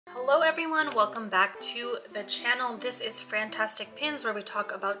Hello everyone, welcome back to the channel. This is Frantastic Pins, where we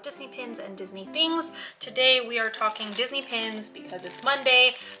talk about Disney pins and Disney things. Today we are talking Disney pins because it's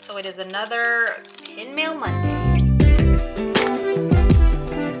Monday, so it is another Pin Mail Monday.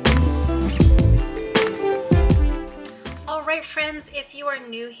 Alright friends, if you are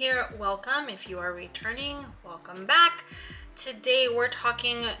new here, welcome. If you are returning, welcome back. Today we're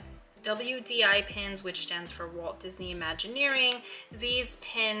talking WDI pins, which stands for Walt Disney Imagineering. These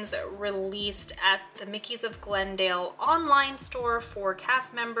pins released at the Mickey's of Glendale online store for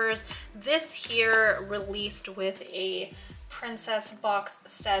cast members. This here released with a princess box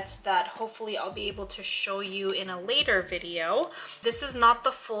set that hopefully I'll be able to show you in a later video. This is not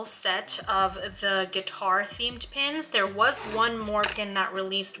the full set of the guitar themed pins. There was one more pin that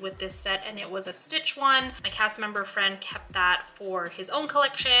released with this set and it was a Stitch one. My cast member friend kept that for his own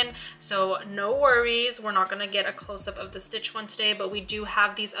collection, so no worries, we're not gonna get a close-up of the Stitch one today, but we do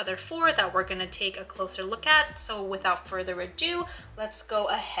have these other four that we're gonna take a closer look at. So without further ado, let's go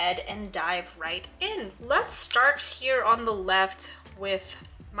ahead and dive right in. Let's start here on the left with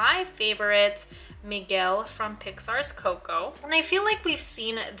my favorite, Miguel from Pixar's Coco. And I feel like we've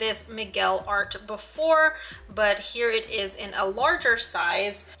seen this Miguel art before, but here it is in a larger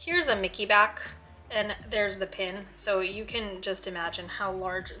size. Here's a Mickey back and there's the pin, so you can just imagine how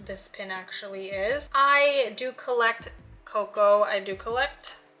large this pin actually is. I do collect Coco,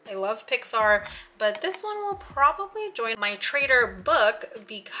 I love Pixar, but this one will probably join my trader book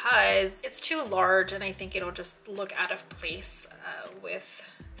because it's too large and I think it'll just look out of place with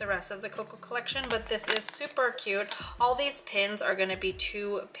the rest of the Coco collection. But this is super cute. All these pins are going to be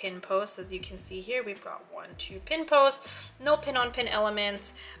 2 pin posts. As you can see here, we've got 1, 2 pin posts, no pin-on-pin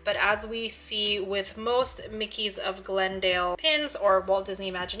elements, but as we see with most Mickey's of Glendale pins or Walt Disney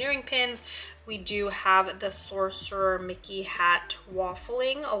Imagineering pins, we do have the Sorcerer Mickey hat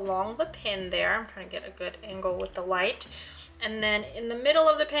waffling along the pin there. I'm trying to get a good angle with the light. And then in the middle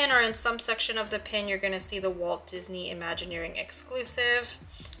of the pin, or in some section of the pin, you're going to see the Walt Disney Imagineering exclusive.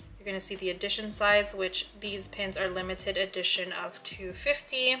 You're going to see the edition size, which these pins are limited edition of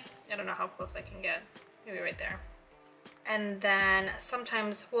 250. I don't know how close I can get. Maybe right there. And then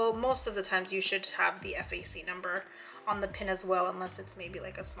sometimes, well, most of the times you should have the FAC number on the pin as well, unless it's maybe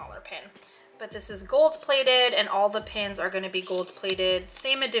like a smaller pin. But this is gold plated and all the pins are going to be gold plated,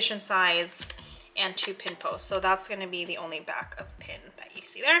 same edition size, and 2 pin posts. So that's going to be the only back of pin that you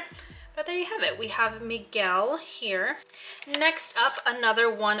see there. But there you have it. We have Miguel here. Next up,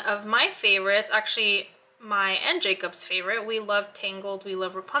 another one of my favorites, actually my and Jacob's favorite. We love Tangled, we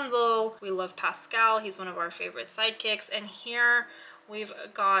love Rapunzel, we love Pascal. He's one of our favorite sidekicks. And here we've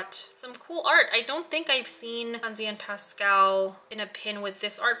got some cool art. I don't think I've seen Hansi and Pascal in a pin with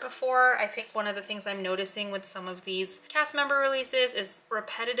this art before. I think one of the things I'm noticing with some of these cast member releases is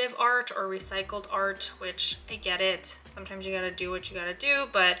repetitive art or recycled art, which I get it. Sometimes you gotta do what you gotta do,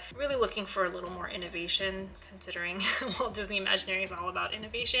 but really looking for a little more innovation, considering Walt Disney Imagineering is all about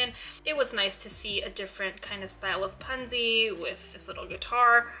innovation. It was nice to see a different kind of style of Punzi with this little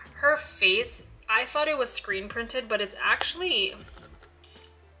guitar. Her face, I thought it was screen printed, but it's actually,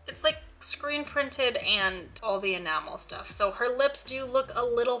 it's like screen printed and all the enamel stuff. So her lips do look a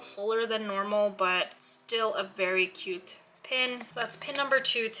little fuller than normal, but still a very cute pin. So that's pin number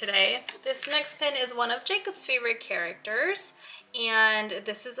 2 today. This next pin is one of Jacob's favorite characters, and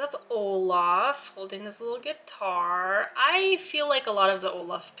this is of Olaf holding this little guitar. I feel like a lot of the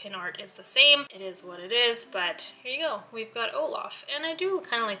Olaf pin art is the same. It is what it is, but here you go. We've got Olaf, and I do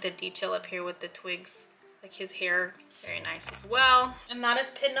kind of like the detail up here with the twigs, like his hair. Very nice as well. And that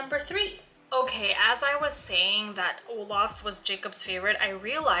is pin number 3. Okay, as I was saying that Olaf was Jacob's favorite, I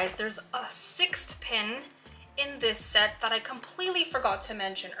realized there's a 6th pin in this set that I completely forgot to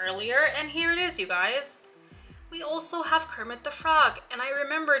mention earlier, and here it is, you guys. We also have Kermit the Frog, and I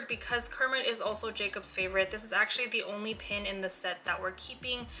remembered because Kermit is also Jacob's favorite. This is actually the only pin in the set that we're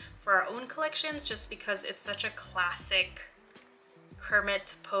keeping for our own collections, just because it's such a classic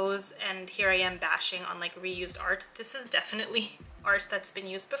Kermit pose, and here I am bashing on like reused art. This is definitely art that's been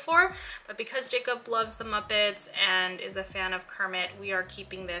used before, but because Jacob loves the Muppets and is a fan of Kermit, we are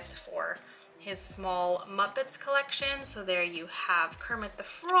keeping this for his small Muppets collection. So there you have Kermit the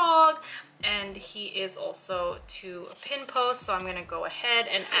Frog, and he is also 2 pin posts, so I'm gonna go ahead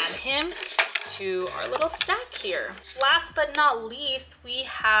and add him to our little stack here. Last but not least, we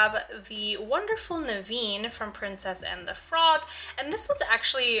have the wonderful Naveen from Princess and the Frog, and this one's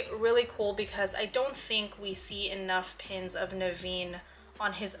actually really cool because I don't think we see enough pins of Naveen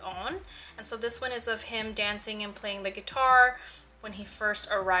on his own, and so this one is of him dancing and playing the guitar when he first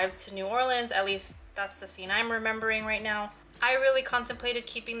arrives to New Orleans. At least that's the scene I'm remembering right now. I really contemplated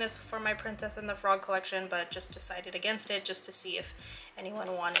keeping this for my Princess and the Frog collection, but just decided against it just to see if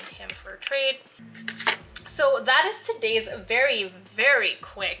anyone wanted him for a trade. So that is today's very, very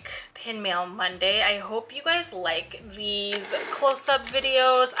quick Pin Mail Monday. I hope you guys like these close-up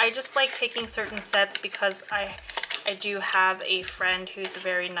videos. I just like taking certain sets because I do have a friend who's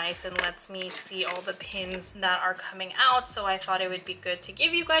very nice and lets me see all the pins that are coming out, so I thought it would be good to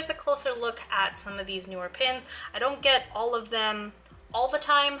give you guys a closer look at some of these newer pins. I don't get all of them all the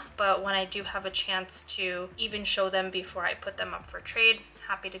time, but when I do have a chance to even show them before I put them up for trade,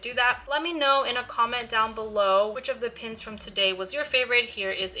 happy to do that. Let me know in a comment down below which of the pins from today was your favorite.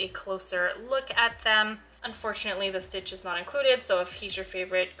 Here is a closer look at them. Unfortunately, the stitch is not included, so if he's your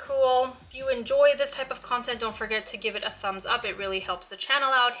favorite, cool. If you enjoy this type of content, don't forget to give it a thumbs up. It really helps the channel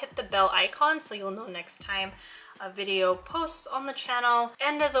out. Hit the bell icon so you'll know next time a video posts on the channel.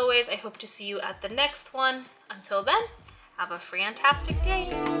 And as always, I hope to see you at the next one. Until then, have a fantastic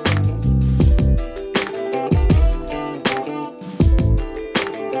day.